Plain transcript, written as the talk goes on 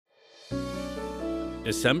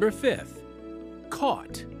December 5th.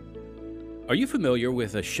 Caught. Are you familiar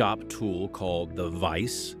with a shop tool called the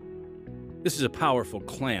vise? This is a powerful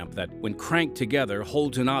clamp that, when cranked together,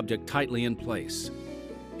 holds an object tightly in place.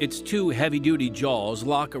 Its two heavy-duty jaws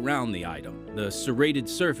lock around the item, the serrated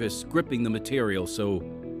surface gripping the material so,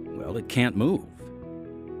 well, it can't move.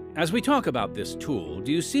 As we talk about this tool,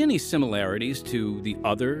 do you see any similarities to the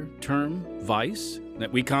other term, vice,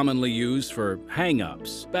 that we commonly use for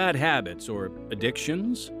hang-ups, bad habits, or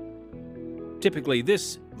addictions? Typically,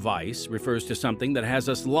 this vice refers to something that has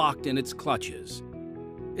us locked in its clutches.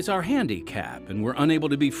 It's our handicap, and we're unable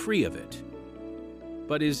to be free of it.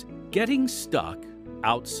 But is getting stuck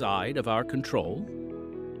outside of our control?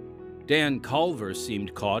 Dan Culver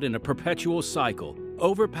seemed caught in a perpetual cycle,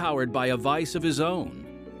 overpowered by a vice of his own,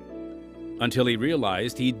 until he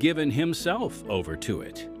realized he'd given himself over to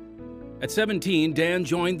it. At 17, Dan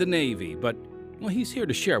joined the Navy, but he's here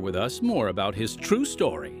to share with us more about his true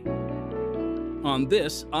story on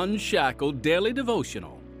this Unshackled Daily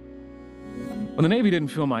Devotional. When the Navy didn't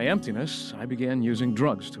fill my emptiness, I began using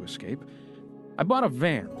drugs to escape. I bought a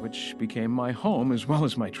van, which became my home as well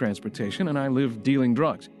as my transportation, and I lived dealing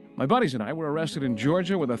drugs. My buddies and I were arrested in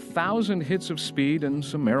Georgia with 1,000 hits of speed and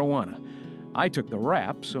some marijuana. I took the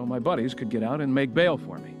rap so my buddies could get out and make bail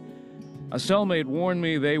for me. A cellmate warned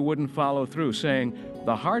me they wouldn't follow through, saying,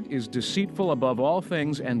 "The heart is deceitful above all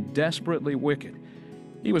things and desperately wicked."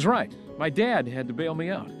 He was right. My dad had to bail me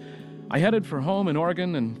out. I headed for home in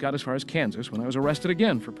Oregon and got as far as Kansas when I was arrested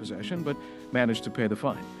again for possession, but managed to pay the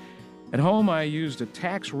fine. At home, I used a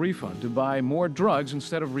tax refund to buy more drugs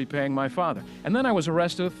instead of repaying my father. And then I was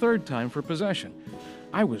arrested a third time for possession.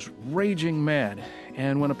 I was raging mad,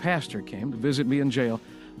 and when a pastor came to visit me in jail,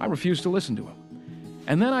 I refused to listen to him.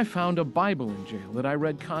 And then I found a Bible in jail that I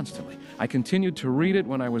read constantly. I continued to read it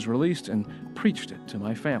when I was released and preached it to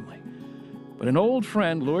my family. But an old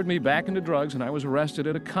friend lured me back into drugs, and I was arrested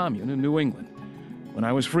at a commune in New England. When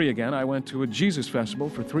I was free again, I went to a Jesus festival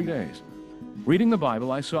for 3 days. Reading the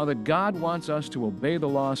Bible, I saw that God wants us to obey the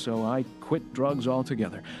law, so I quit drugs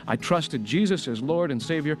altogether. I trusted Jesus as Lord and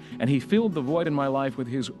Savior, and He filled the void in my life with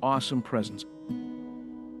His awesome presence.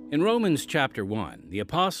 In Romans chapter 1, the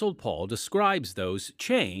Apostle Paul describes those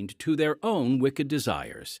chained to their own wicked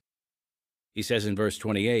desires. He says in verse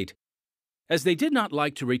 28, "As they did not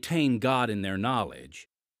like to retain God in their knowledge,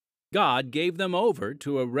 God gave them over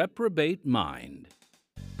to a reprobate mind."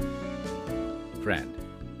 Friend,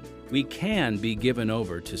 we can be given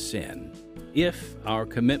over to sin if our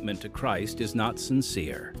commitment to Christ is not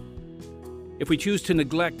sincere. If we choose to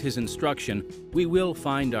neglect His instruction, we will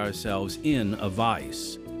find ourselves in a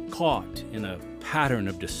vice, caught in a pattern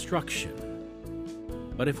of destruction.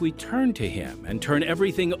 But if we turn to Him and turn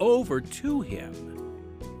everything over to Him,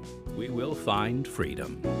 we will find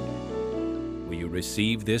freedom. Will you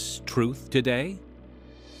receive this truth today?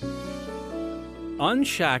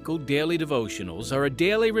 Unshackled Daily Devotionals are a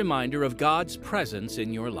daily reminder of God's presence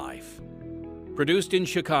in your life. Produced in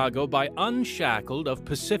Chicago by Unshackled of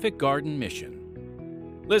Pacific Garden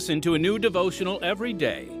Mission. Listen to a new devotional every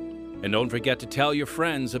day, and don't forget to tell your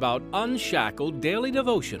friends about Unshackled Daily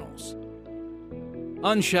Devotionals.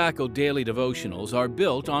 Unshackled Daily Devotionals are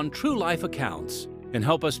built on true life accounts and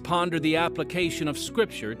help us ponder the application of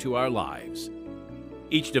Scripture to our lives.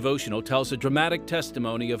 Each devotional tells a dramatic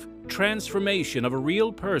testimony of transformation of a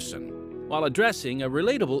real person while addressing a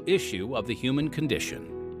relatable issue of the human condition.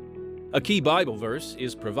 A key Bible verse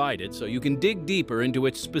is provided so you can dig deeper into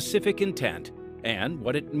its specific intent and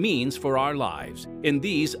what it means for our lives in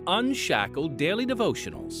these Unshackled Daily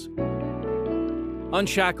Devotionals.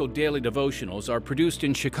 Unshackled Daily Devotionals are produced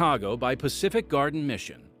in Chicago by Pacific Garden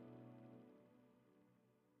Mission.